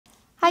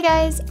Hi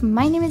guys,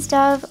 my name is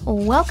Dove.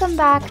 Welcome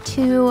back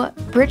to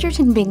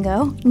Bridgerton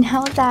Bingo.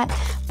 Now that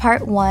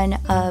part 1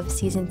 of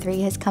season 3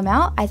 has come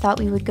out, I thought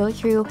we would go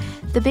through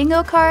the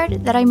bingo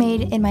card that I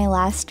made in my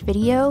last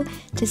video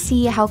to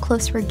see how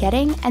close we're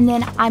getting, and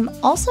then I'm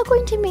also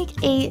going to make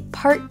a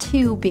part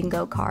 2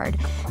 bingo card,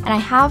 and I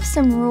have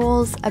some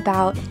rules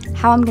about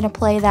how I'm going to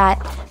play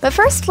that. But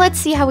first, let's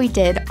see how we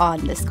did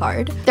on this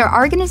card. There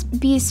are going to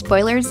be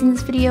spoilers in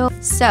this video,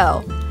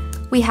 so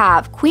we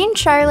have Queen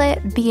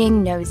Charlotte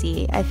being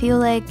nosy. I feel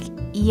like,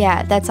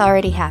 yeah, that's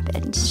already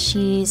happened.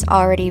 She's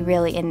already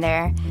really in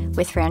there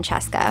with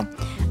Francesca.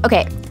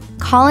 Okay,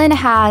 Colin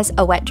has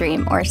a wet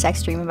dream or a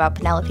sex dream about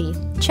Penelope.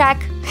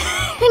 Check.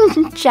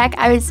 Check.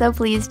 I was so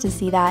pleased to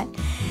see that.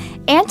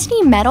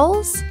 Anthony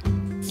meddles?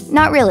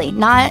 Not really.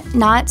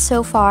 Not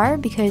so far,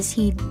 because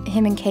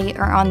him and Kate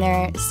are on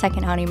their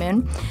second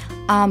honeymoon.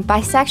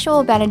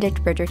 Bisexual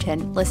Benedict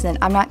Bridgerton. Listen,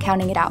 I'm not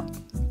counting it out.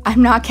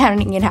 I'm not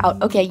counting it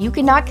out. Okay, you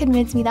cannot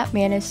convince me that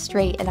man is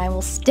straight, and I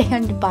will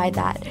stand by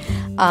that.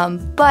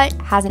 But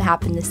hasn't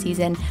happened this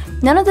season.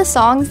 None of the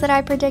songs that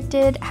I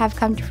predicted have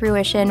come to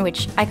fruition,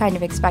 which I kind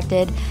of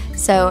expected.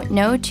 So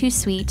no Too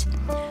Sweet.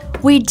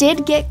 We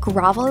did get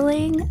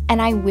groveling, and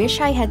I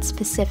wish I had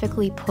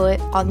specifically put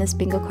on this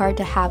bingo card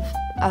to have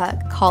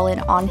Colin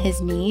on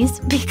his knees,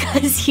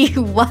 because he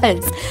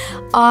was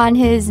on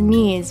his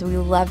knees. We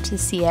love to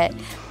see it.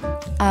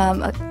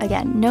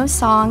 Again, no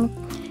song.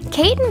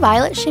 Kate and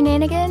Violet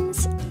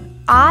shenanigans,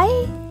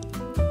 I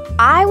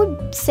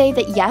would say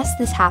that yes,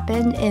 this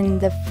happened in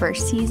the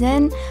first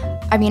season.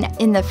 I mean,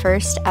 in the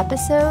first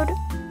episode.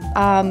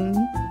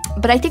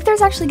 But I think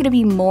there's actually going to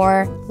be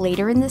more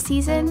later in the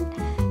season.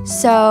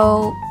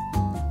 So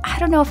I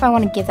don't know if I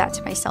want to give that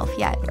to myself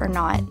yet or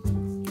not.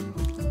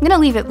 I'm going to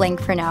leave it blank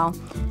for now.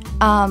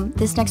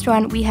 This next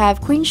one, we have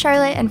Queen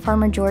Charlotte and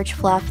Farmer George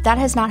fluff. That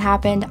has not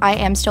happened. I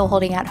am still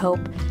holding out hope,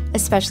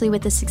 especially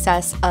with the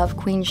success of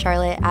Queen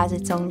Charlotte as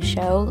its own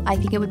show. I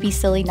think it would be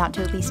silly not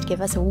to at least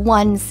give us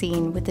one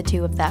scene with the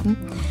two of them.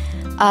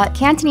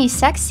 Cantonese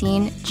sex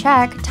scene,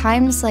 check,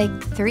 times like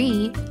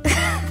 3.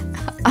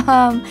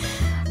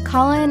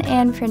 Colin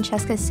and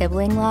Francesca's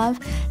sibling love.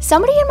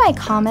 Somebody in my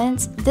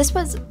comments,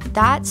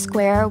 that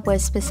square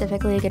was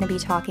specifically going to be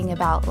talking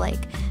about like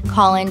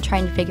Colin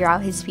trying to figure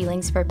out his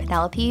feelings for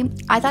Penelope.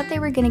 I thought they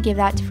were going to give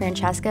that to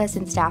Francesca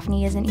since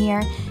Daphne isn't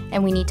here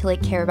and we need to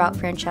like care about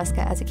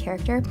Francesca as a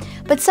character.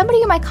 But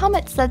somebody in my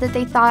comments said that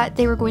they thought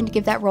they were going to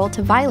give that role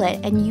to Violet,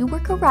 and you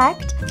were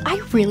correct. I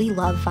really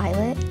love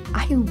Violet.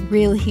 I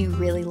really,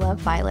 really love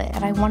Violet,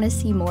 and I want to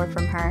see more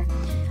from her.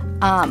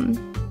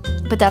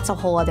 But that's a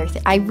whole other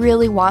thing. I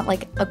really want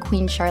like a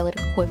Queen Charlotte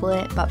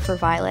equivalent, but for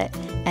Violet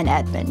and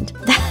Edmund.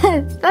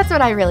 That's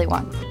what I really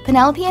want.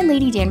 Penelope and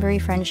Lady Danbury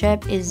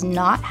friendship is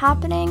not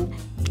happening.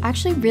 I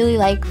actually really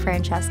like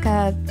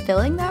Francesca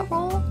filling that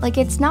role. Like,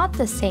 it's not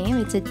the same,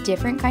 it's a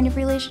different kind of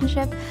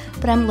relationship,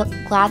 but I'm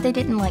glad they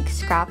didn't like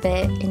scrap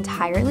it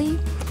entirely.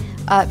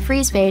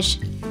 Freeze face,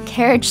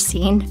 carriage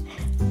scene.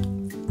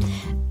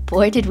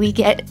 Boy, did we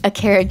get a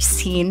carriage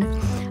scene.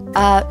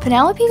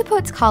 Penelope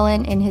puts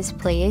Colin in his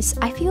place.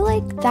 I feel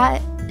like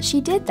that she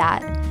did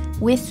that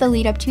with the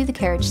lead up to the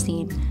carriage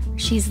scene.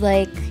 She's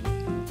like,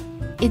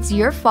 it's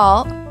your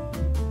fault.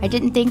 I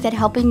didn't think that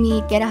helping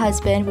me get a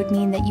husband would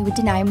mean that you would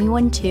deny me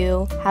one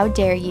too. How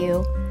dare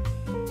you?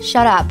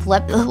 Shut up.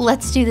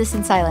 Let's do this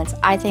in silence.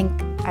 I think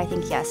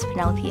yes,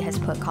 Penelope has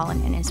put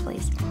Colin in his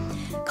place.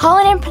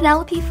 Colin and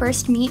Penelope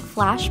first meet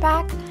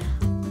flashback.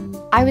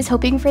 I was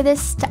hoping for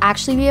this to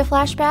actually be a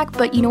flashback,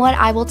 but you know what?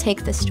 I will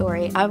take the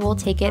story. I will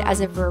take it as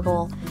a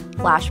verbal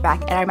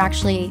flashback, and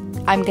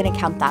I'm gonna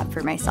count that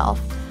for myself.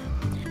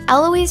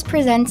 Eloise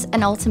presents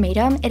an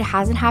ultimatum. It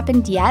hasn't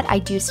happened yet. I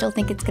do still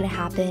think it's gonna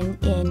happen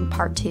in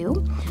part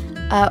 2.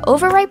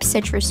 Overripe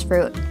citrus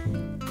fruit.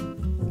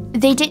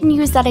 They didn't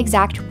use that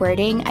exact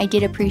wording. I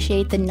did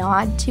appreciate the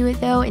nod to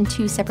it though in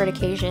 2 separate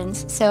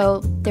occasions. So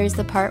there's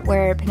the part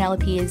where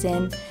Penelope is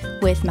in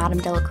with Madame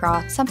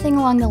Delacroix, something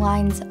along the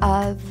lines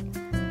of,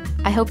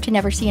 I hope to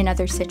never see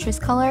another citrus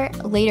color.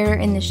 Later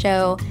in the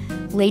show,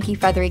 Lady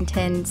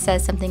Featherington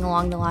says something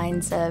along the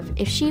lines of,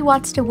 if she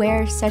wants to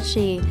wear such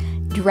a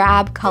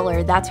drab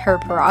color, that's her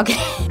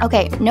prerogative.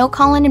 Okay, no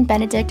Colin and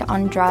Benedict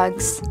on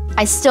drugs.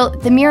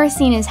 The mirror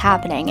scene is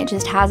happening, it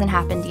just hasn't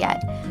happened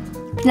yet.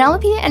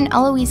 Penelope and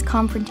Eloise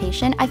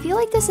confrontation. I feel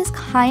like this has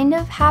kind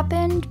of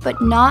happened,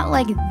 but not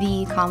like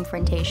the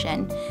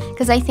confrontation.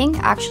 Because I think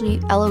actually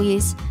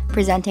Eloise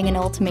presenting an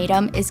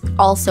ultimatum is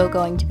also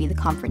going to be the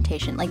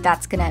confrontation. Like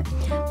that's gonna,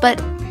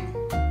 but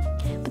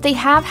they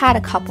have had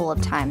a couple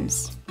of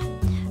times.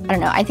 I don't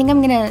know, I think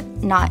I'm gonna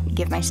not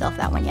give myself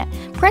that one yet.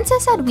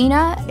 Princess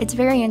Edwina, it's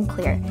very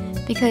unclear.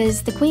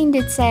 Because the queen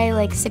did say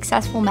like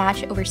successful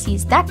match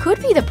overseas. That could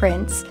be the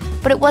prince,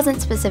 but it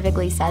wasn't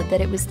specifically said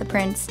that it was the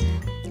prince.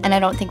 And I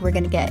don't think we're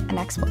gonna get an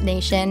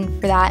explanation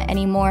for that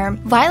anymore.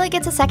 Violet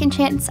gets a second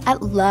chance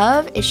at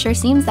love. It sure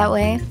seems that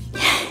way.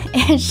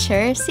 It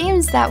sure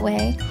seems that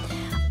way.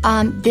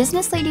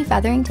 Business Lady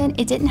Featherington,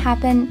 it didn't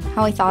happen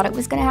how I thought it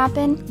was gonna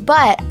happen,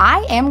 but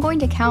I am going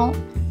to count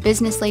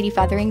Business Lady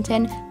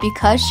Featherington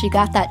because she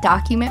got that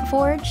document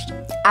forged.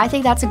 I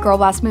think that's a girl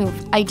boss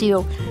move. I do.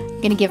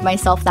 I'm gonna give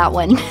myself that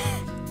one.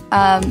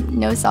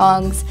 No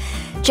songs.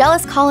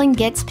 Jealous Colin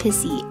gets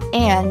pissy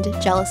and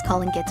Jealous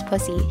Colin gets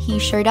pussy. He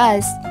sure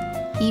does.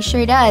 He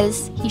sure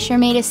does. He sure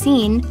made a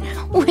scene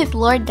with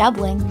Lord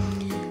Doubling.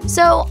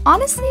 So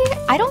honestly,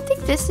 I don't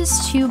think this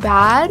is too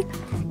bad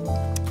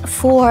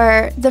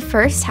for the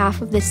first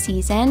half of the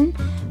season,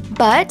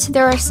 but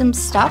there are some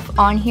stuff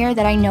on here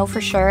that I know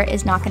for sure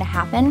is not going to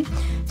happen.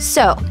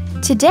 So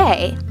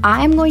today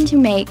I'm going to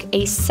make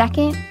a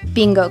second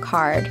bingo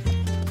card,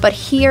 but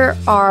here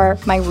are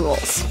my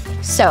rules.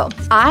 So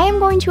I am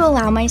going to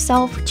allow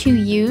myself to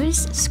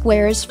use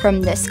squares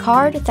from this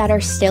card that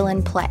are still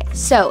in play.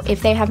 So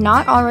if they have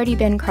not already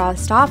been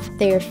crossed off,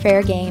 they are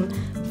fair game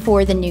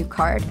for the new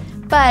card.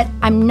 But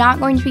I'm not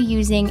going to be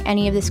using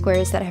any of the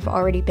squares that have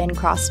already been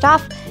crossed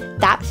off.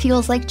 That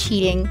feels like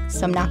cheating,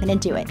 so I'm not gonna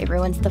do it. It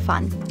ruins the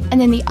fun.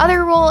 And then the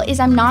other rule is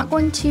I'm not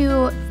going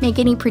to make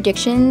any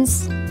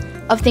predictions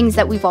of things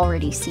that we've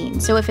already seen.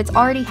 So if it's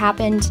already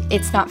happened,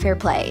 it's not fair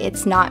play.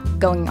 It's not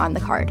going on the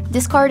card.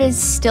 This card is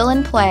still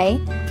in play.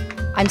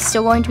 I'm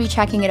still going to be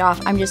checking it off.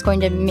 I'm just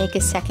going to make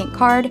a second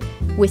card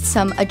with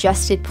some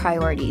adjusted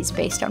priorities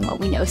based on what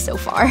we know so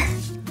far.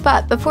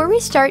 But before we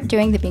start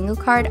doing the bingo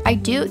card,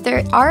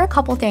 there are a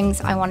couple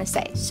things I want to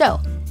say. So,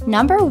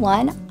 number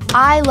one,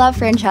 I love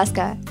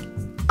Francesca.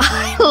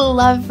 I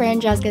love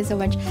Francesca so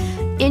much.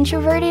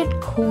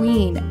 Introverted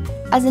queen.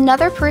 As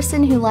another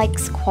person who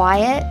likes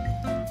quiet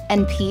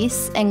and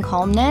peace and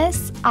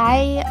calmness,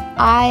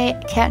 I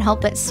can't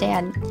help but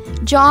stan.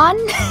 John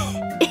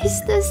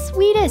is the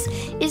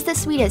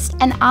sweetest.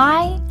 And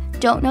I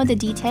don't know the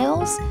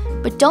details,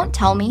 but don't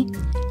tell me.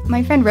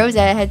 My friend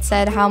Rosa had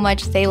said how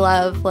much they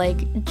love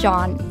like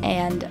John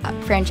and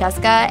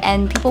Francesca,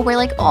 and people were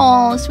like,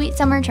 oh, sweet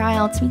summer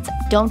child,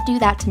 don't do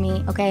that to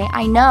me, okay?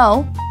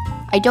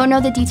 I don't know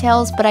the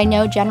details, but I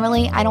know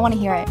generally I don't want to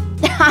hear it.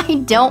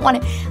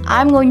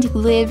 I'm going to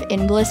live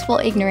in blissful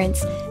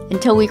ignorance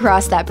until we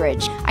cross that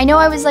bridge. I know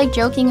I was like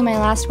joking in my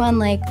last one,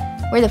 like,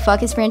 where the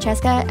fuck is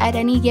Francesca at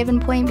any given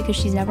point because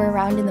she's never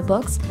around in the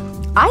books.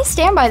 I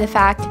stand by the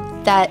fact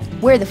that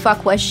where the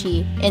fuck was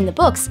she in the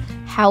books?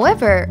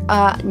 However,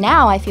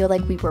 now I feel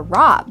like we were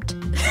robbed.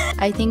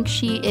 I think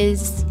she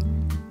is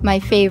my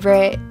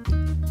favorite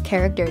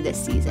character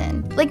this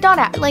season.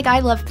 I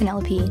love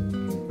Penelope.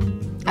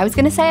 I was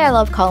gonna say I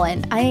love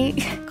Colin.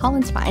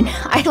 Colin's fine.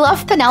 I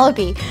love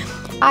Penelope.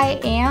 I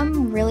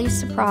am really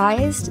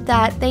surprised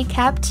that they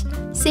kept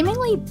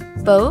seemingly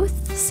both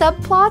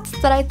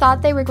subplots that I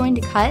thought they were going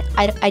to cut.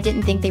 I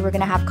didn't think they were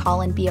gonna have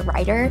Colin be a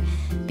writer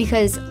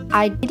because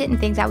I didn't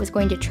think that was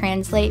going to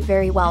translate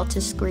very well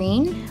to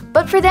screen.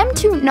 But for them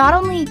to not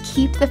only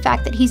keep the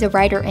fact that he's a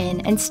writer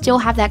in and still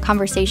have that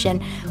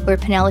conversation where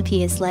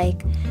Penelope is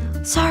like,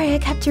 sorry, I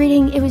kept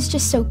reading, it was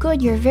just so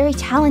good, you're very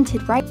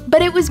talented, right?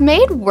 But it was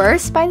made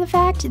worse by the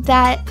fact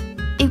that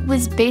it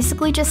was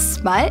basically just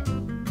smut.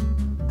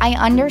 I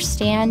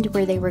understand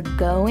where they were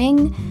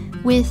going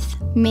with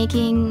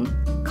making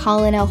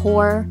Colin a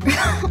whore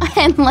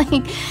and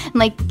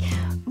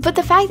but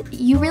the fact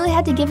you really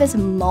had to give us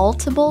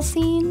multiple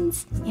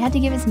scenes. You had to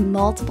give us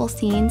multiple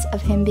scenes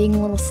of him being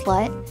a little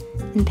slut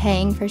and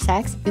paying for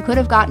sex. You could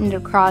have gotten it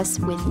across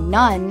with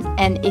none,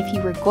 and if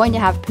you were going to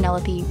have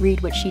Penelope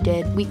read what she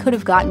did, we could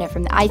have gotten it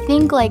from that. I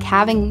think like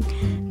having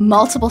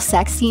multiple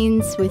sex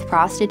scenes with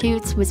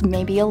prostitutes was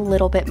maybe a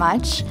little bit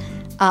much,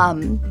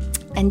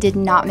 and did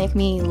not make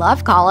me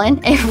love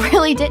Colin. It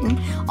really didn't.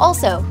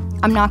 Also,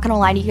 I'm not gonna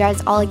lie to you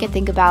guys, all I can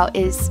think about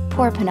is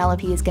poor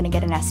Penelope is gonna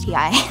get an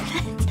STI.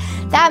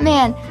 That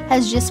man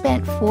has just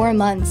spent 4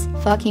 months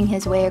fucking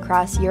his way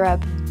across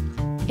Europe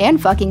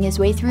and fucking his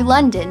way through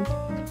London.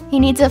 He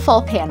needs a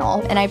full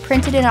panel, and I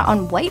printed it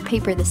on white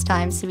paper this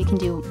time so we can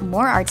do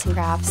more arts and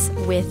crafts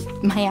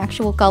with my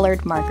actual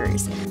colored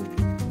markers.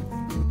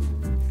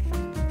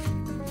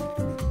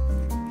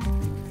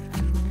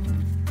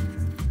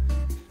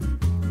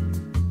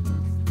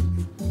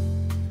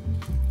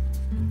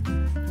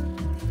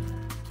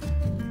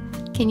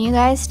 Can you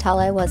guys tell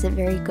I wasn't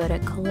very good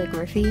at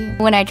calligraphy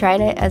when I tried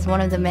it as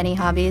one of the many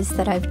hobbies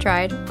that I've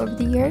tried over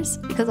the years?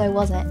 Because I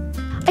wasn't.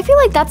 I feel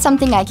like that's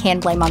something I can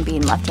blame on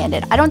being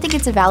left-handed. I don't think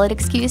it's a valid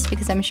excuse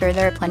because I'm sure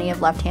there are plenty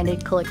of left-handed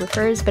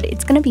calligraphers, but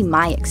it's gonna be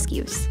my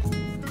excuse.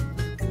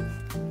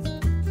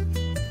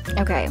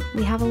 Okay,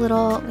 we have our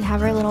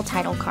little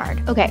title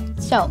card. Okay,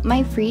 so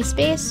my free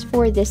space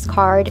for this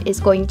card is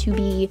going to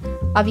be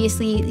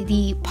obviously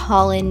the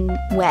pollen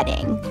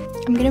wedding.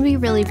 I'm gonna be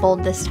really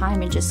bold this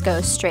time and just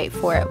go straight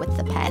for it with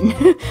the pen.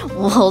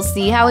 We'll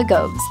see how it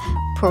goes.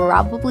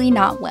 Probably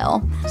not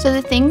well. So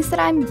the things that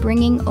I'm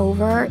bringing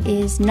over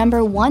is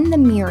number one, the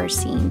mirror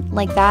scene.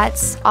 Like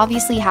that's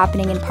obviously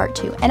happening in part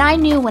 2. And I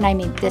knew when I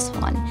made this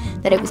one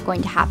that it was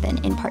going to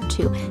happen in part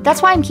 2.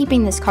 That's why I'm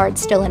keeping this card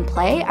still in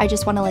play. I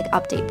just want to like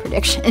update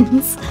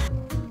predictions.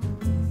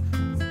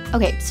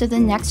 Okay, so the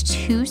next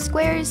 2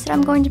 squares that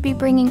I'm going to be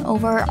bringing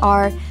over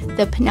are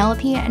the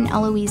Penelope and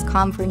Eloise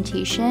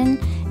confrontation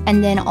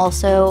and then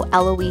also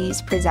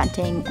Eloise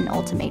presenting an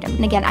ultimatum.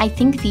 And again, I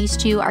think these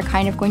two are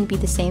kind of going to be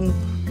the same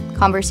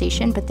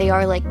conversation, but they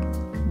are like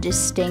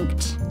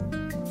distinct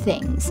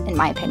things, in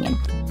my opinion.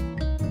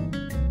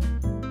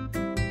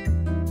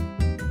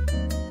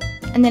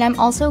 And then I'm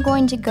also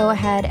going to go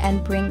ahead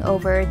and bring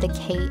over the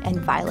Kate and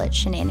Violet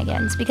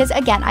shenanigans, because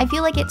again, I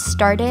feel like it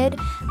started.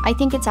 I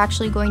think it's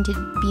actually going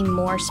to be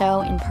more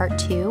so in part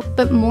 2,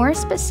 but more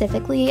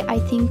specifically, I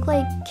think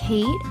like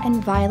Kate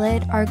and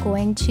Violet are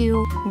going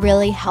to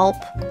really help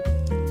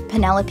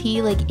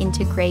Penelope like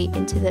integrate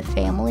into the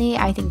family.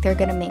 I think they're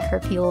gonna make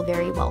her feel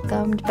very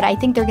welcomed, but I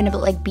think they're gonna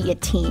like be a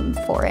team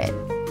for it.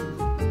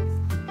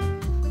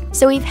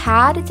 So we've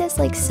had this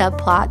like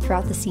subplot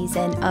throughout the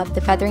season of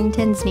the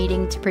Featheringtons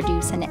needing to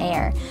produce an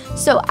heir.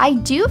 So I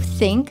do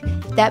think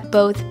that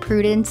both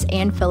Prudence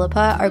and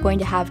Philippa are going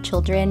to have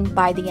children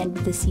by the end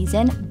of the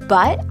season,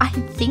 but I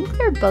think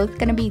they're both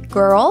gonna be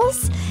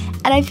girls.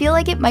 And I feel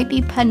like it might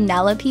be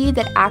Penelope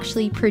that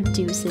actually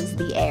produces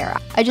the heir.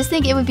 I just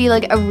think it would be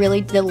like a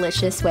really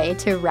delicious way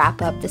to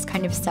wrap up this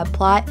kind of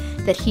subplot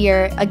that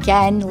here,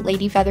 again,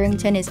 Lady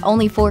Featherington is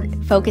only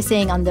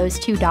focusing on those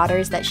 2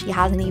 daughters, that she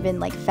hasn't even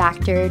like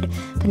factored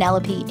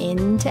Penelope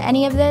into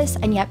any of this,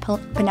 and yet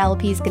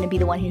Penelope is going to be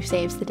the one who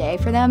saves the day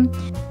for them.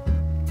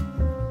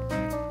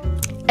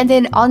 And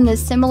then on the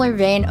similar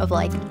vein of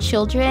like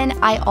children,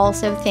 I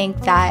also think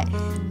that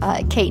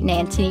Kate and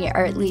Antony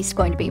are at least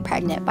going to be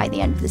pregnant by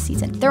the end of the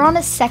season. They're on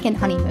a second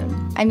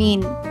honeymoon. I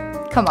mean,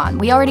 come on,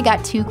 we already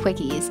got 2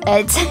 quickies.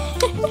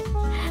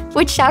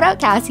 Which shout out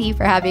Kassie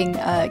for having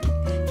a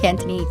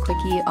Cantony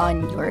quickie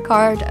on your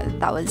card.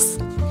 That was,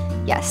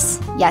 yes.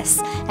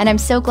 And I'm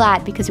so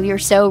glad, because we were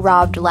so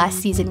robbed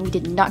last season, we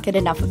did not get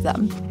enough of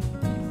them.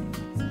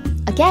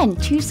 Again,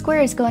 2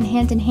 squares going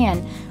hand in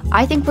hand.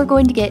 I think we're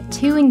going to get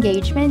 2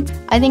 engagements.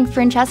 I think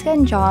Francesca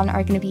and John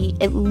are going to be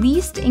at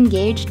least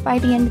engaged by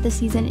the end of the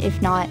season, if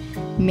not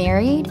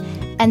married.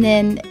 And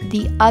then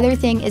the other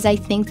thing is I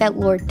think that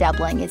Lord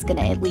Debling is going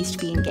to at least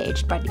be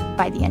engaged by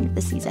the end of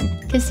the season.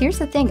 Because here's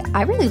the thing,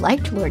 I really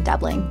liked Lord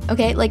Debling,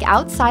 okay? Like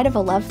outside of a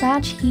love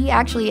match, he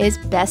actually is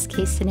best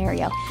case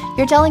scenario.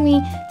 You're telling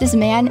me this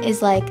man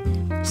is like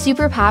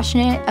super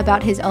passionate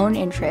about his own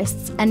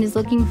interests and is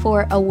looking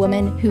for a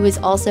woman who is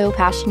also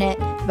passionate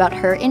about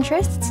her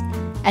interests,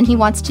 and he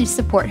wants to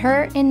support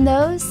her in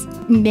those.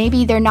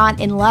 Maybe they're not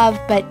in love,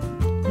 but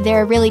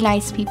they're really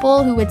nice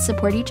people who would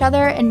support each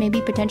other and maybe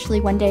potentially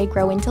one day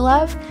grow into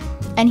love.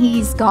 And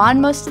he's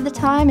gone most of the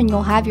time, and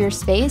you'll have your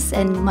space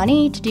and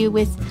money to do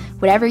with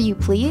whatever you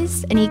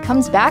please, and he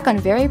comes back on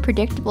a very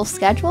predictable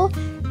schedule.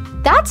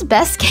 That's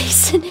best case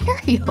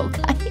scenario,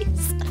 guys.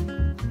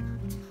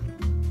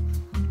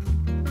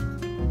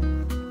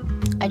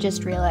 I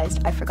just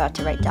realized I forgot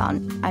to write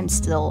down, I'm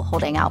still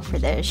holding out for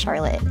the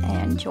Charlotte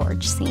and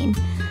George scene.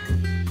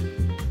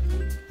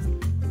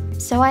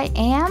 So I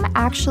am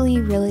actually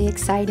really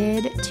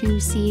excited to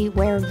see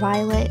where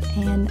Violet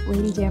and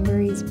Lady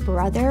Danbury's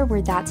brother,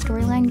 where that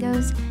storyline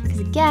goes. Because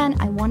again,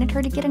 I wanted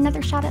her to get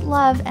another shot at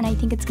love, and I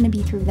think it's going to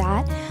be through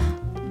that.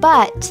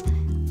 But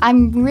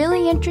I'm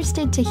really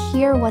interested to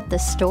hear what the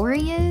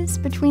story is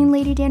between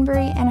Lady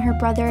Danbury and her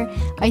brother.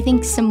 I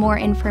think some more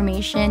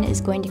information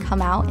is going to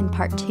come out in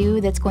part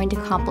 2 that's going to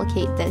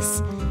complicate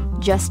this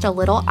just a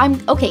little.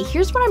 Okay,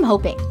 here's what I'm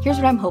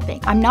hoping.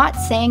 I'm not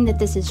saying that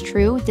this is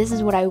true. This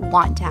is what I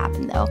want to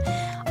happen though.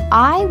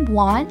 I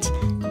want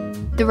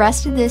the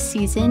rest of this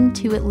season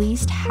to at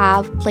least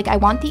have, like, I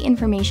want the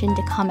information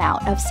to come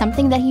out of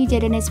something that he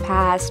did in his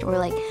past, or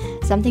like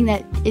something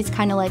that is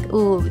kind of like,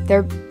 ooh,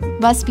 there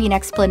must be an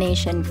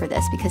explanation for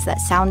this because that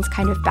sounds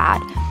kind of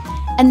bad.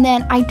 And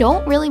then I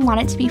don't really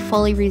want it to be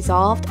fully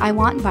resolved. I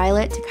want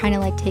Violet to kind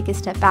of like take a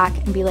step back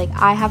and be like,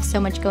 I have so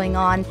much going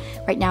on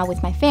right now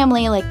with my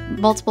family, like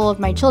multiple of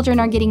my children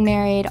are getting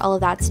married, all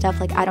of that stuff.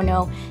 Like, I don't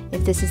know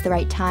if this is the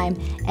right time.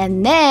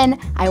 And then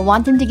I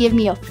want them to give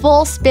me a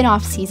full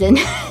spin-off season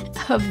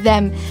of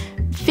them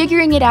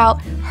figuring it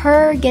out,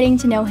 her getting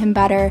to know him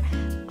better,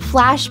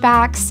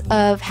 flashbacks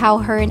of how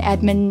her and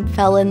Edmund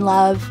fell in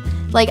love.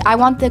 Like, I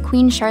want the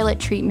Queen Charlotte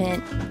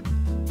treatment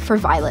for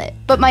Violet.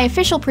 But my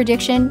official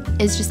prediction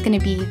is just going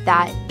to be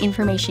that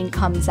information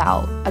comes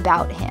out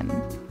about him.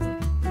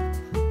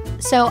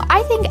 So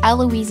I think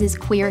Eloise's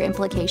queer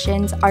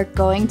implications are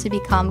going to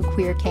become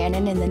queer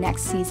canon in the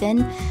next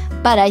season.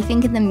 But I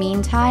think in the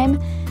meantime,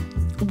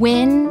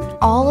 when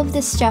all of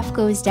this stuff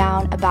goes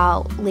down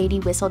about Lady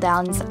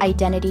Whistledown's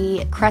identity,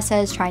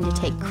 Cressa is trying to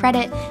take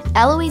credit,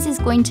 Eloise is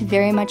going to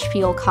very much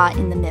feel caught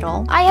in the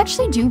middle. I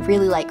actually do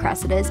really like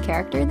Cressida's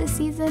character this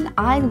season.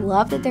 I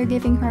love that they're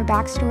giving her a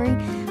backstory.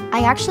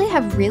 I actually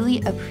have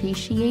really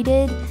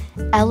appreciated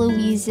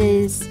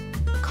Eloise's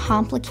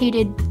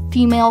complicated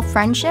female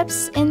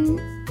friendships in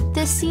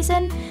this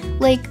season.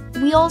 Like,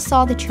 we all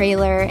saw the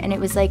trailer and it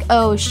was like,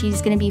 oh,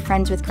 she's gonna be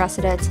friends with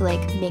Cressida to like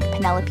make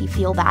Penelope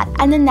feel bad.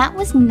 And then that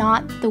was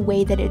not the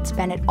way that it's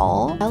been at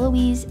all.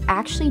 Eloise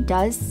actually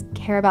does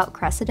care about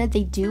Cressida.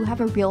 They do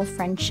have a real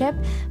friendship,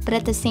 but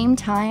at the same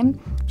time,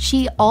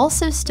 she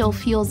also still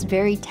feels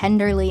very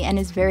tenderly and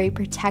is very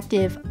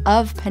protective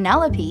of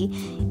Penelope,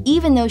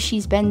 even though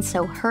she's been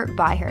so hurt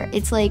by her.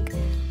 It's like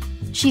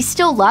she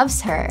still loves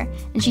her,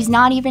 and she's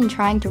not even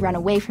trying to run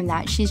away from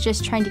that. She's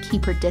just trying to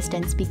keep her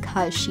distance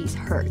because she's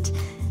hurt.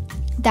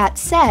 That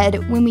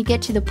said, when we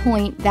get to the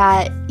point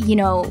that, you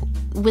know,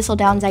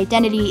 Whistledown's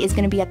identity is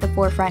going to be at the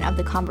forefront of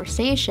the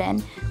conversation,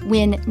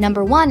 when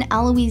number one,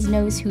 Eloise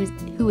knows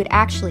who it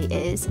actually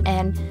is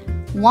and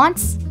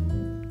wants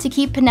to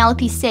keep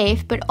Penelope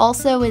safe, but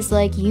also is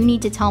like, you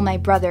need to tell my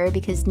brother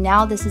because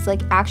now this is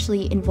like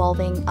actually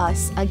involving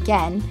us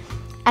again.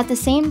 At the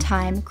same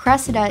time,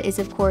 Cressida is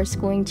of course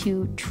going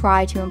to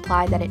try to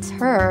imply that it's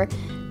her,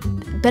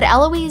 but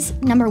Eloise,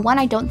 number one,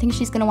 I don't think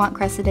she's going to want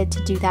Cressida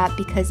to do that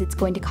because it's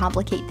going to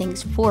complicate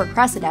things for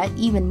Cressida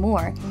even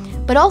more.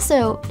 But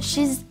also,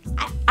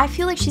 I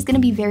feel like she's going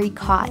to be very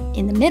caught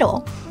in the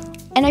middle.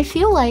 And I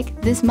feel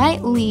like this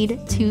might lead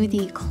to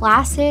the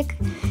classic,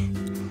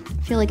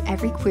 I feel like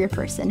every queer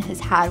person has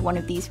had one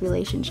of these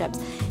relationships.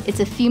 It's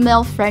a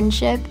female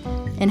friendship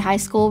in high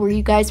school where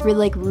you guys were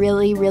like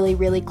really, really,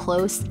 really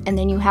close, and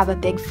then you have a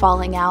big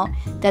falling out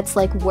that's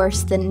like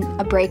worse than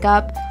a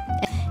breakup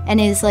and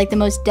is like the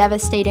most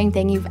devastating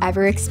thing you've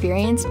ever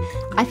experienced.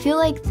 I feel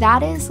like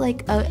that is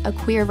like a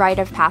queer rite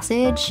of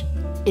passage.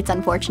 It's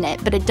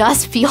unfortunate, but it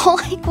does feel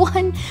like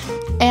one.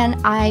 And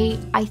I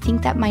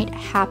think that might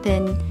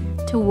happen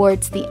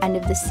towards the end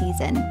of the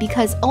season,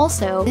 because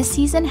also this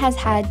season has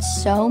had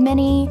so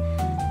many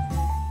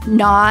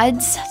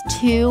nods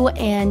to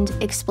and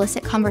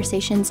explicit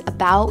conversations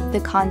about the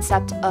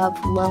concept of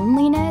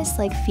loneliness,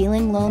 like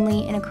feeling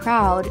lonely in a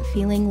crowd,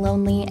 feeling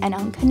lonely and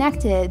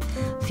unconnected,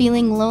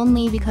 feeling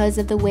lonely because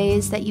of the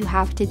ways that you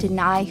have to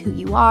deny who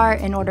you are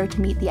in order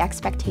to meet the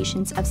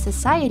expectations of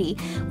society,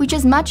 which,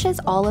 as much as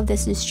all of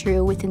this is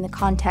true within the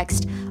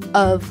context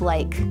of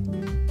like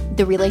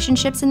the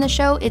relationships in the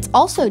show, it's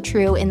also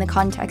true in the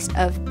context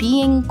of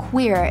being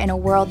queer in a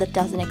world that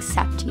doesn't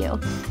accept you.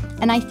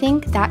 And I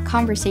think that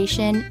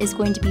conversation is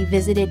going to be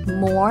visited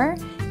more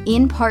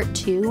in part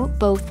 2,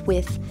 both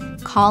with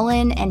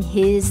Colin and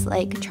his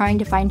like trying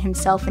to find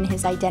himself and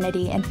his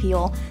identity and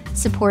feel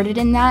supported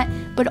in that,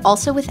 but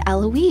also with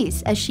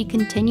Eloise as she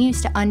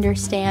continues to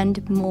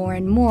understand more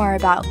and more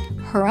about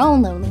her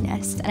own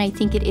loneliness. And I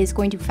think it is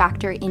going to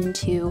factor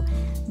into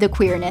the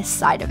queerness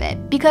side of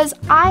it, because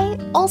I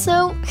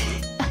also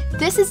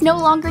this is no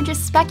longer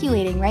just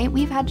speculating, right?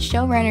 We've had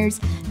showrunners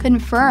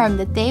confirm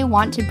that they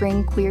want to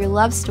bring queer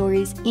love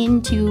stories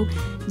into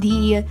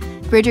the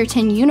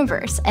Bridgerton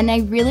universe. And I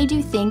really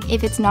do think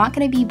if it's not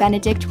going to be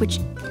Benedict, which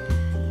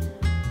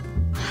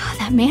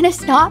that man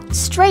is not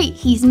straight.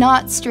 He's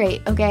not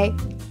straight, okay?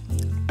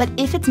 But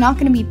if it's not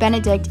going to be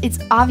Benedict, it's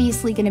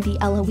obviously going to be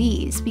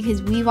Eloise,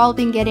 because we've all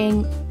been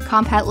getting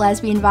compat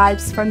lesbian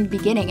vibes from the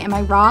beginning. Am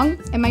I wrong?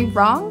 Am I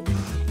wrong?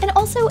 And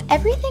also,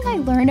 everything I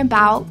learn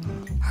about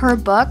her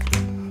book,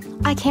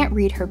 I can't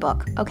read her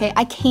book, okay?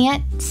 I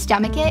can't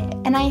stomach it.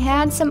 And I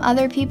had some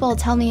other people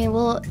tell me,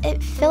 well,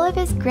 Philip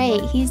is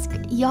great.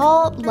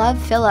 Y'all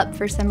love Philip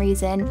for some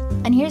reason.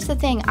 And here's the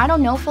thing, I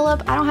don't know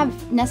Philip. I don't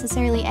have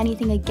necessarily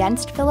anything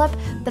against Philip,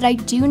 but I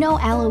do know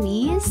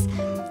Eloise,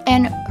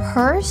 and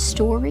her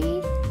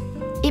story,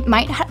 it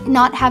might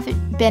not have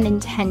been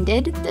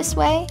intended this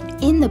way.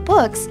 In the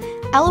books,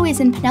 Eloise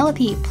and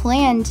Penelope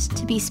planned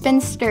to be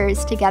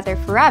spinsters together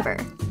forever.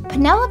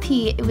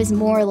 Penelope, it was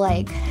more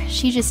like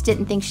she just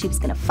didn't think she was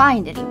going to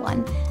find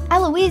anyone.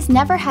 Eloise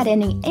never had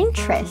any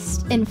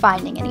interest in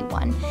finding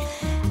anyone.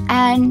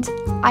 And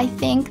I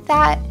think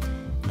that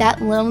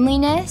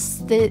loneliness,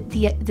 the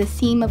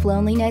theme of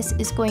loneliness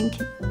is going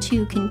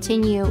to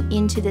continue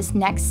into this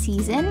next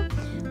season,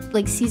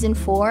 like season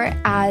 4,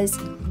 as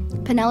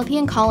Penelope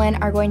and Colin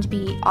are going to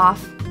be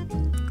off.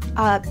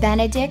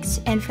 Benedict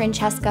and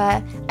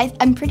Francesca,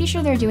 I'm pretty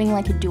sure they're doing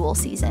like a dual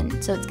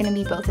season, so it's going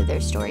to be both of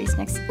their stories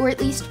next, or at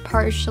least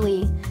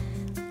partially.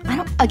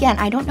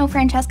 I don't know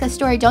Francesca's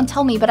story, don't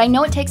tell me, but I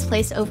know it takes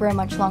place over a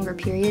much longer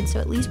period, so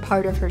at least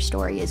part of her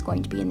story is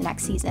going to be in the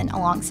next season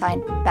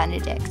alongside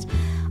Benedict.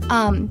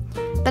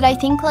 But I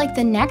think like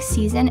the next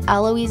season,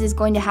 Eloise is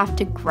going to have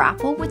to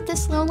grapple with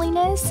this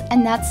loneliness,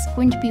 and that's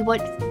going to be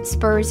what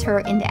spurs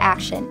her into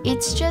action.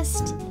 It's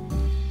just,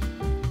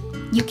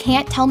 you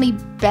can't tell me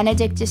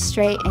Benedict is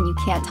straight and you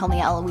can't tell me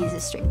Eloise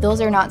is straight.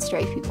 Those are not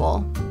straight people.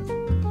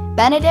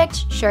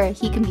 Benedict, sure,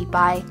 he can be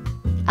bi.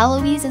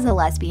 Eloise is a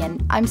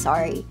lesbian. I'm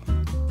sorry.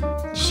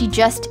 She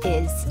just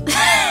is.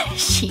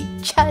 She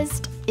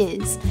just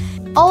is.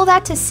 All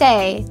that to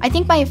say, I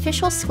think my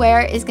official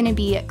square is going to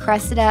be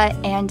Cressida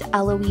and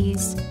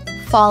Eloise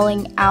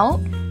falling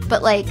out,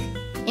 but like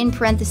in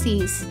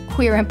parentheses,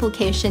 queer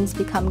implications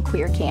become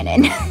queer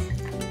canon.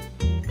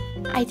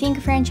 I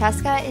think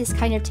Francesca is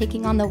kind of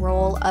taking on the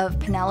role of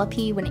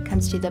Penelope when it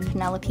comes to the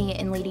Penelope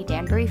and Lady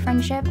Danbury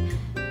friendship.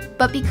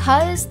 But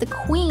because the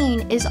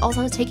Queen is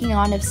also taking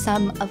on of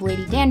some of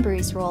Lady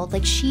Danbury's role,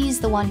 like she's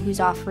the one who's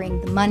offering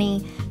the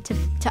money to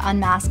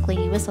unmask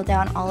Lady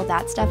Whistledown, all of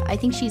that stuff, I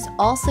think she's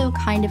also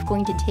kind of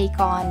going to take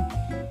on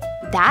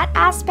that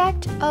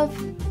aspect of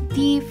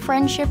the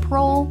friendship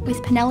role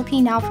with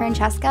Penelope, now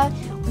Francesca,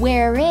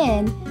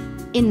 wherein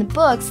in the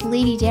books,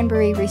 Lady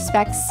Danbury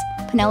respects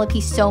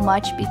Penelope so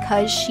much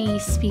because she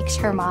speaks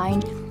her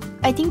mind.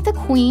 I think the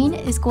queen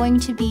is going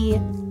to be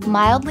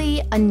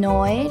mildly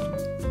annoyed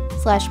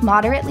 /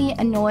 moderately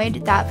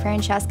annoyed that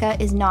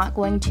Francesca is not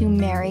going to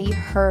marry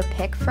her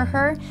pick for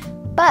her.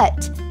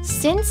 But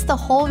since the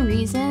whole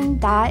reason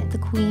that the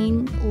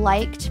queen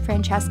liked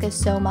Francesca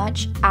so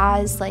much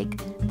as like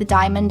the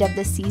diamond of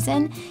the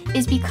season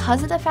is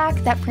because of the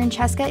fact that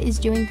Francesca is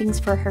doing things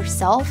for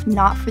herself,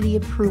 not for the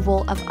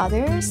approval of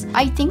others,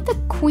 I think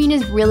the queen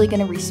is really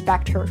going to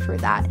respect her for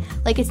that.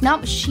 Like, it's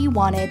not what she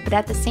wanted, but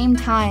at the same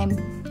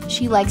time,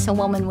 she likes a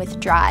woman with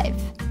drive.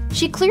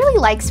 She clearly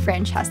likes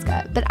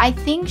Francesca, but I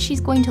think she's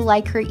going to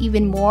like her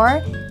even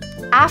more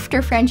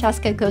after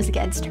Francesca goes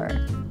against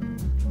her.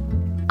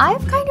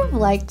 I've kind of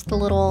liked the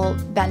little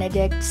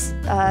Benedict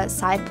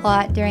side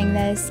plot during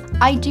this.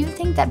 I do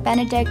think that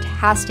Benedict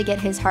has to get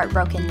his heart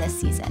broken this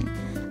season.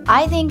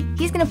 I think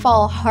he's gonna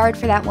fall hard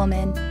for that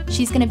woman.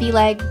 She's gonna be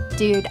like,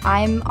 dude,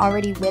 I'm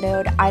already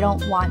widowed. I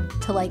don't want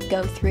to like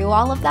go through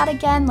all of that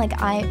again. Like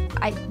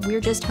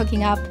we're just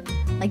hooking up.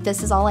 Like,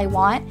 this is all I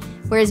want.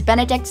 Whereas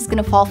Benedict is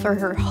gonna fall for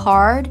her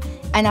hard,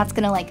 and that's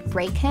gonna like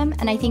break him.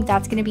 And I think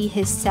that's gonna be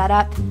his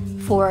setup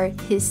for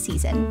his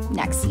season,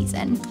 next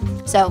season.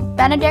 So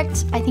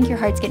Benedict, I think your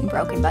heart's getting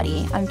broken,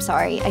 buddy. I'm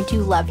sorry. I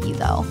do love you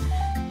though.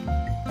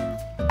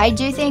 I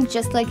do think,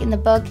 just like in the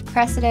book,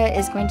 Cressida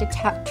is going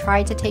to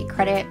try to take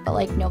credit, but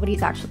like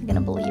nobody's actually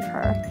gonna believe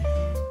her.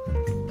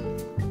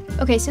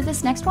 Okay, so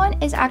this next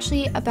one is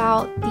actually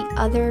about the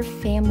other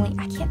family.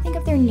 I can't think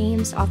of their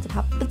names off the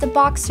top, but the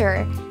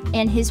boxer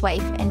and his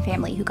wife and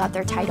family who got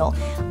their title.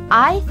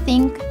 I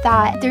think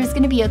that there's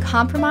going to be a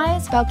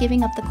compromise about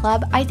giving up the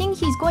club. I think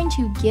he's going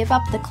to give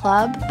up the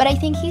club, but I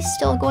think he's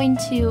still going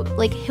to,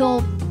 like,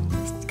 he'll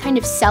kind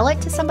of sell it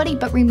to somebody,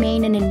 but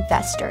remain an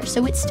investor.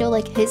 So it's still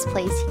like his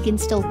place. He can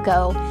still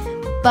go,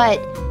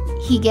 but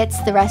he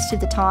gets the rest of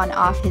the ton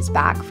off his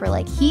back for,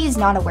 like, he's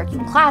not a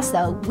working class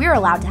though. We're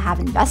allowed to have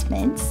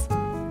investments.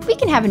 We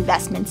can have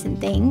investments in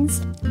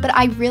things. But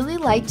I really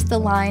liked the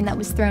line that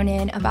was thrown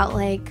in about,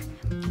 like,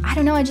 I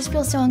don't know, I just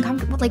feel so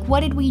uncomfortable. Like,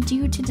 what did we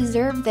do to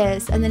deserve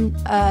this? And then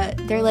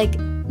they're like,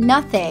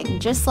 nothing,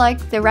 just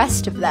like the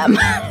rest of them,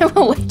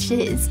 which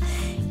is,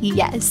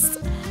 yes.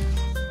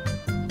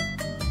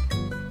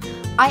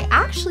 I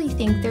actually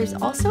think there's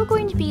also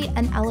going to be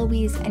an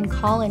Eloise and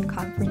Colin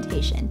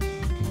confrontation.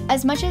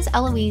 As much as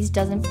Eloise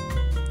doesn't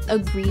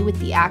agree with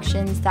the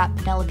actions that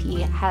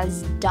Penelope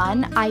has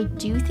done, I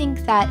do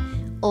think that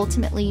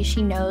ultimately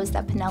she knows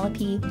that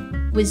Penelope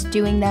was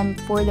doing them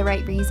for the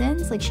right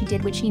reasons. Like, she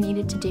did what she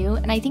needed to do.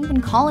 And I think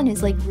when Colin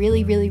is like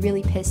really, really,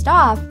 really pissed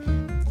off,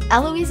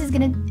 Eloise is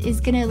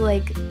gonna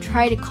like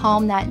try to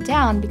calm that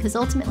down, because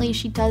ultimately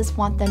she does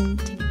want them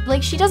to,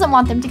 like, she doesn't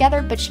want them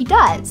together, but she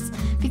does,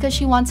 because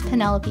she wants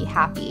Penelope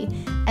happy.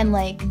 And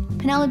like,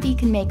 Penelope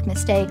can make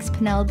mistakes,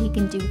 Penelope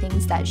can do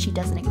things that she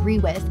doesn't agree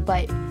with,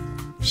 but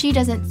she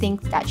doesn't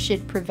think that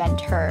should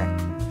prevent her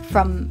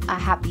from a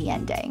happy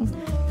ending.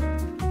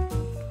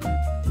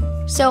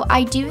 So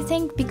I do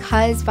think,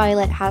 because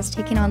Violet has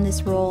taken on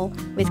this role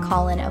with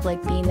Colin of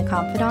like being the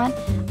confidant,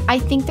 I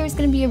think there's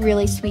going to be a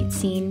really sweet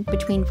scene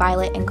between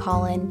Violet and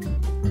Colin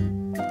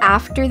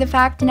after the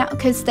fact now,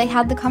 because they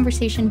had the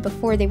conversation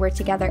before they were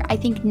together. I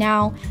think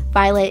now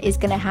Violet is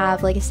gonna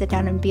have like a sit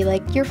down and be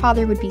like, your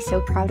father would be so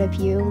proud of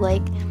you.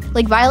 Like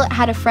Violet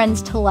had a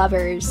friends to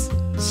lovers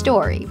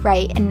story,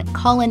 right? And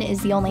Colin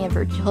is the only of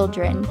her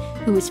children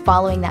who is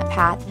following that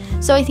path.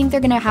 So I think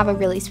they're gonna have a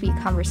really sweet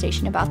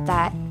conversation about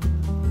that.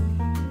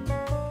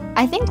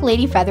 I think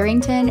Lady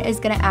Featherington is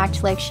gonna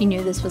act like she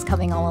knew this was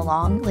coming all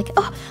along. Like,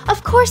 oh,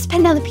 of course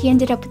Penelope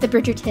ended up with the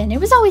Bridgerton. It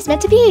was always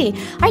meant to be.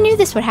 I knew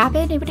this would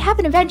happen. It would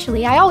happen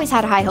eventually. I always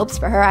had high hopes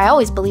for her. I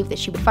always believed that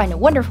she would find a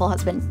wonderful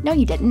husband. No,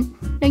 you didn't.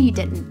 No, you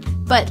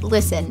didn't. But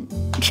listen,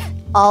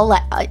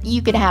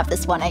 you can have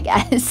this one, I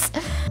guess.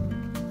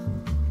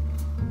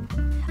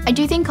 I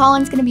do think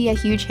Colin's gonna be a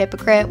huge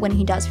hypocrite when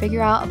he does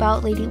figure out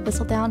about Lady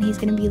Whistledown. He's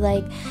gonna be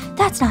like,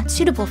 that's not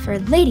suitable for a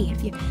lady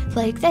of you.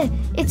 Like,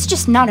 it's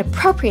just not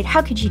appropriate.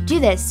 How could you do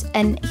this?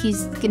 And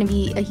he's gonna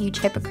be a huge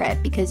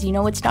hypocrite, because you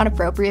know what's not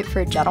appropriate for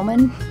a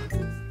gentleman?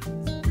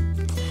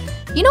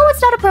 You know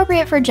what's not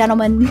appropriate for a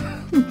gentleman?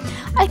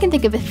 I can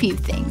think of a few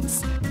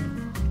things.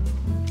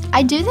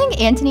 I do think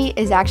Anthony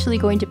is actually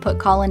going to put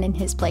Colin in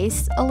his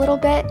place a little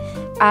bit,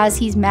 as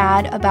he's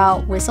mad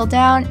about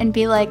Whistledown, and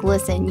be like,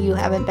 listen, you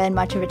haven't been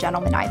much of a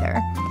gentleman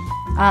either.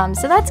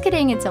 So that's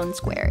getting its own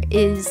square,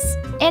 is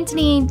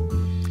Anthony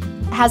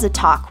has a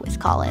talk with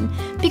Colin.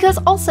 Because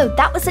also,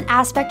 that was an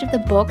aspect of the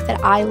book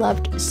that I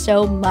loved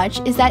so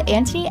much, is that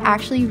Anthony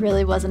actually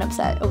really wasn't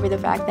upset over the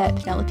fact that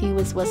Penelope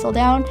was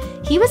Whistledown.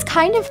 He was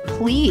kind of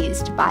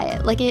pleased by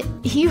it. Like,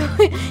 he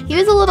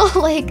was a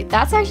little like,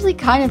 that's actually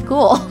kind of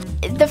cool.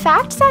 The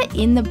fact that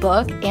in the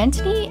book,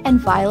 Anthony and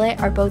Violet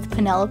are both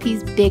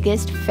Penelope's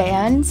biggest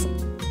fans,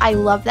 I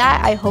love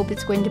that. I hope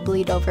it's going to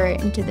bleed over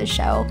into the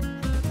show.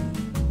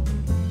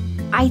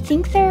 I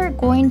think they're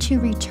going to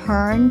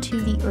return to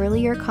the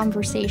earlier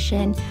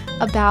conversation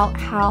about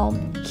how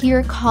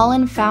here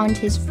Colin found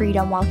his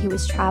freedom while he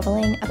was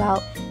traveling,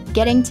 about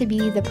getting to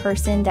be the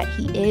person that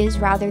he is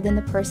rather than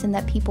the person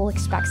that people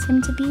expect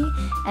him to be.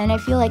 And I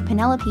feel like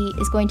Penelope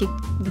is going to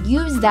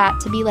use that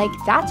to be like,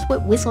 that's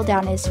what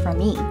Whistledown is for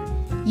me.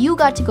 You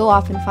got to go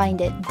off and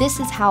find it. This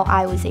is how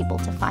I was able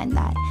to find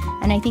that.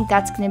 And I think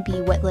that's going to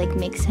be what like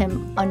makes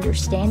him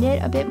understand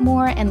it a bit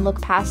more and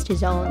look past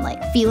his own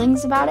like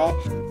feelings about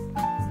it.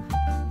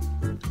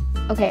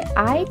 Okay,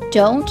 I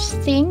don't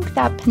think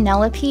that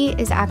Penelope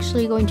is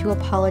actually going to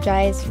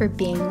apologize for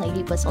being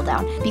Lady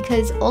Whistledown,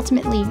 because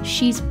ultimately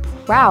she's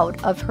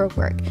proud of her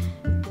work.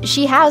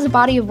 She has a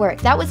body of work.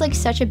 That was like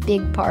such a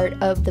big part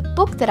of the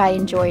book that I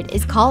enjoyed,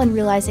 is Colin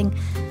realizing,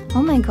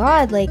 oh my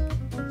god, like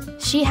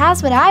she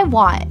has what I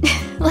want.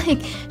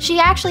 Like she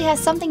actually has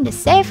something to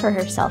say for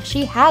herself.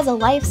 She has a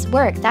life's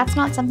work. That's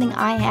not something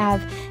I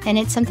have, and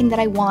it's something that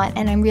I want,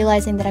 and I'm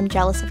realizing that I'm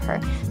jealous of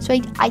her. So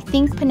I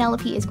think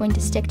Penelope is going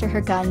to stick to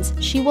her guns.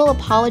 She will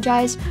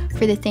apologize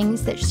for the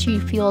things that she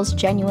feels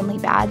genuinely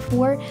bad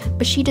for,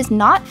 but she does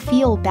not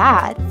feel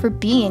bad for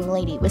being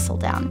Lady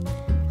Whistledown.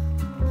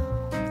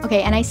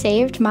 Okay, and I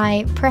saved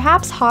my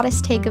perhaps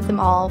hottest take of them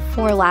all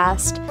for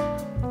last.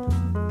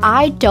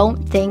 I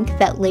don't think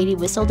that Lady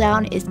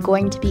Whistledown is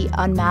going to be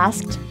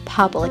unmasked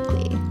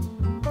publicly.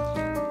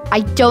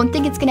 I don't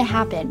think it's going to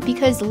happen,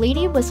 because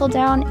Lady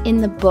Whistledown in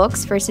the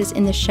books versus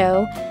in the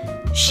show,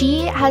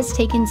 she has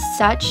taken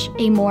such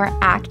a more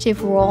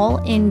active role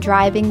in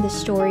driving the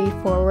story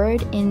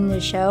forward in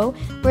the show,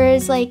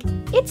 whereas like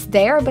it's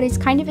there, but it's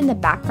kind of in the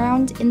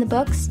background in the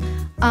books.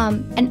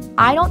 And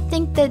I don't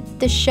think that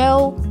the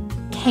show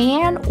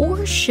can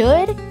or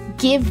should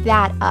give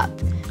that up,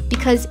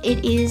 because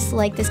it is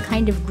like this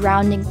kind of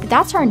grounding.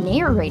 That's our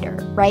narrator,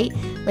 right?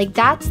 Like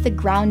that's the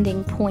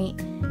grounding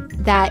point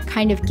that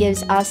kind of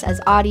gives us as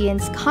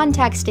audience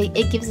context.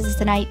 It gives us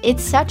the night.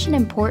 It's such an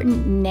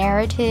important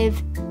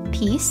narrative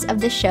piece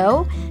of the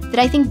show that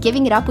I think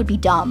giving it up would be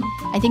dumb.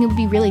 I think it would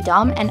be really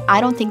dumb, and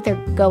I don't think they're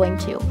going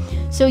to.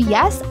 So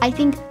yes, I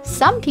think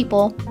some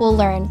people will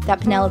learn that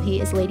Penelope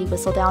is Lady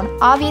Whistledown.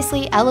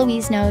 Obviously,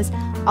 Eloise knows.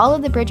 All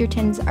of the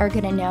Bridgertons are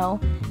gonna know.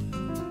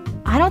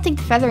 I don't think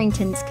the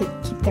Featheringtons could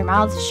keep their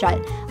mouths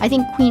shut. I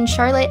think Queen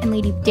Charlotte and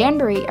Lady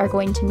Danbury are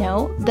going to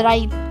know, but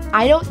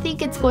I don't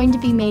think it's going to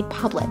be made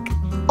public.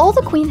 All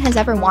the Queen has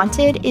ever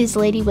wanted is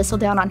Lady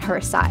Whistledown on her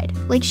side.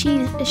 Like she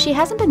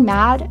hasn't been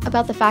mad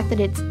about the fact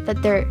that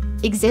there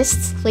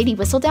exists Lady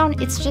Whistledown.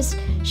 It's just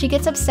she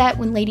gets upset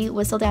when Lady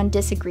Whistledown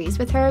disagrees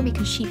with her,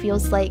 because she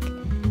feels like,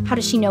 how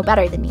does she know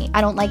better than me?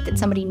 I don't like that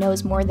somebody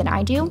knows more than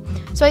I do.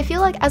 So I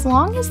feel like as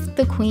long as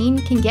the Queen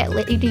can get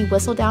Lady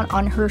Whistledown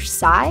on her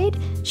side,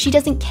 she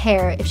doesn't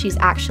care if she's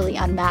actually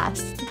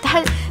unmasked.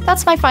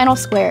 That's my final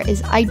square,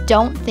 is I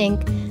don't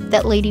think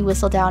that Lady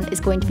Whistledown is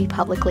going to be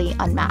publicly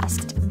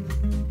unmasked.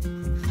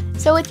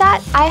 So with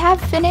that, I have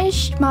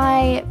finished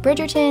my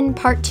Bridgerton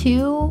Part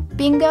 2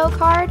 bingo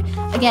card.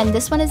 Again,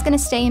 this one is going to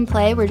stay in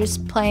play. We're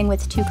just playing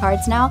with 2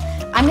 cards now.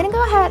 I'm going to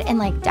go ahead and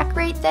like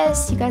decorate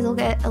this. You guys will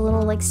get a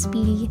little like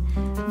speedy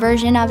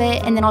version of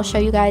it, and then I'll show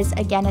you guys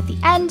again at the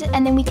end,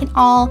 and then we can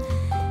all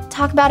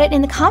talk about it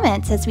in the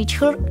comments as we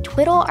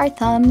twiddle our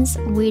thumbs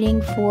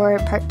waiting for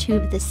Part 2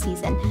 of this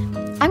season.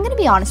 I'm going to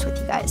be honest with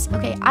you guys,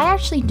 okay? I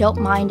actually don't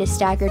mind a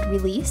staggered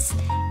release,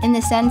 in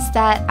the sense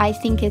that I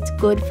think it's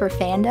good for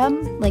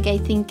fandom. Like, I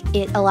think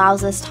it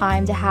allows us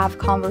time to have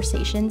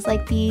conversations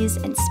like these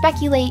and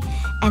speculate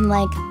and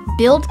like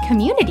build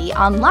community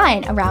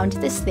online around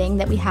this thing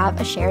that we have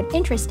a shared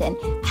interest in.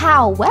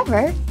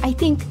 However, I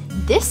think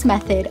this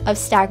method of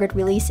staggered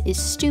release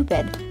is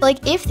stupid.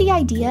 Like, if the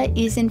idea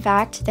is in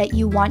fact that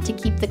you want to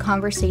keep the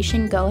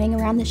conversation going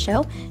around the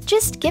show,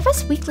 just give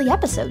us weekly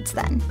episodes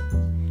then.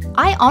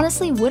 I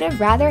honestly would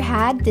have rather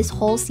had this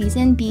whole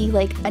season be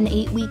like an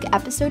 8-week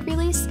episode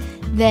release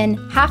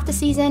than half the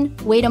season,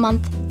 wait a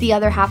month, the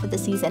other half of the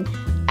season.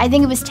 I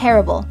think it was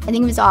terrible. I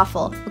think it was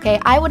awful, okay?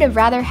 I would have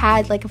rather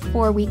had like a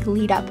 4-week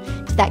lead up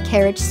to that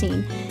carriage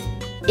scene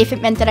if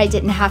it meant that I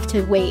didn't have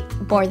to wait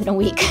more than a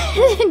week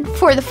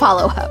for the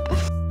follow-up.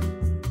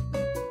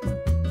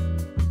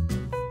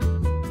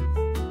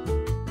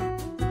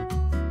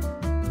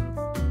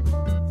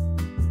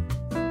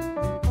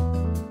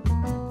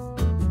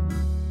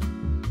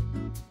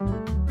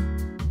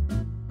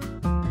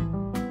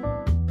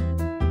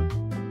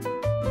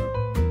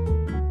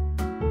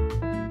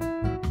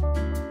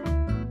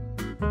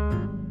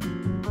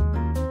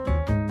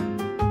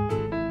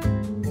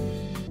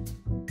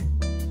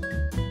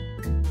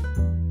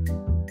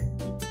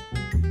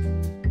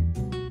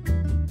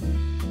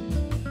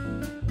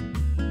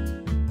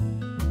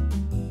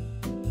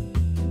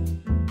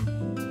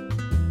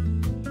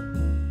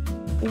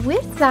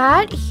 With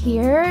that,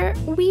 here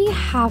we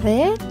have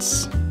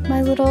it.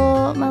 My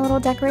little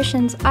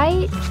decorations.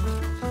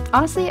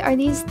 Honestly, are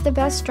these the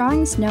best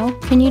drawings? No.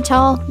 Can you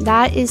tell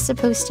that is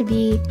supposed to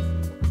be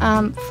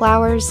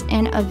flowers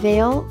and a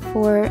veil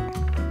for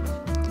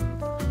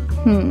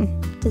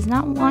does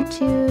not want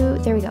to,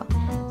 there we go.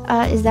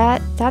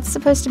 that's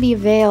supposed to be a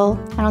veil.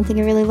 I don't think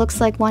it really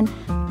looks like one.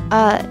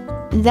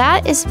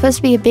 That is supposed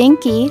to be a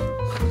binky.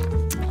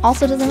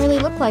 Also doesn't really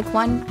look like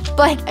one.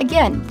 But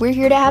again, we're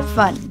here to have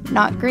fun,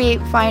 not create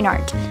fine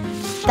art.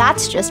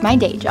 That's just my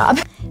day job.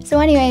 So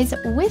anyways,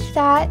 with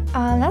that,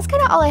 that's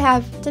kind of all I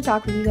have to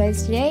talk with you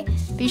guys today.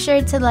 Be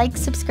sure to like,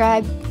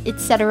 subscribe,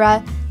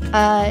 etc.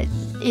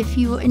 If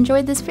you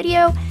enjoyed this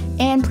video.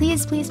 And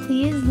please, please,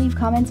 please leave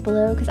comments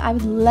below because I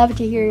would love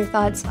to hear your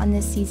thoughts on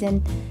this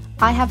season.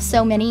 I have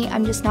so many,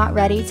 I'm just not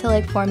ready to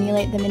like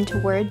formulate them into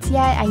words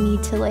yet. I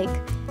need to like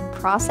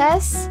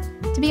process,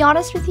 to be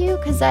honest with you,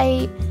 because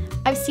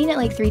I've seen it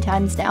like 3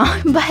 times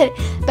now,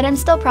 but I'm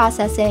still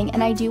processing,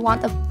 and I do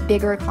want the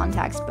bigger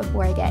context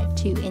before I get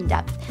too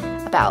in-depth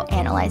about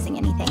analyzing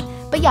anything.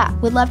 But yeah,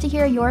 would love to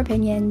hear your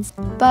opinions.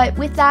 But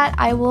with that,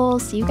 I will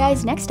see you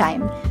guys next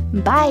time.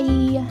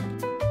 Bye!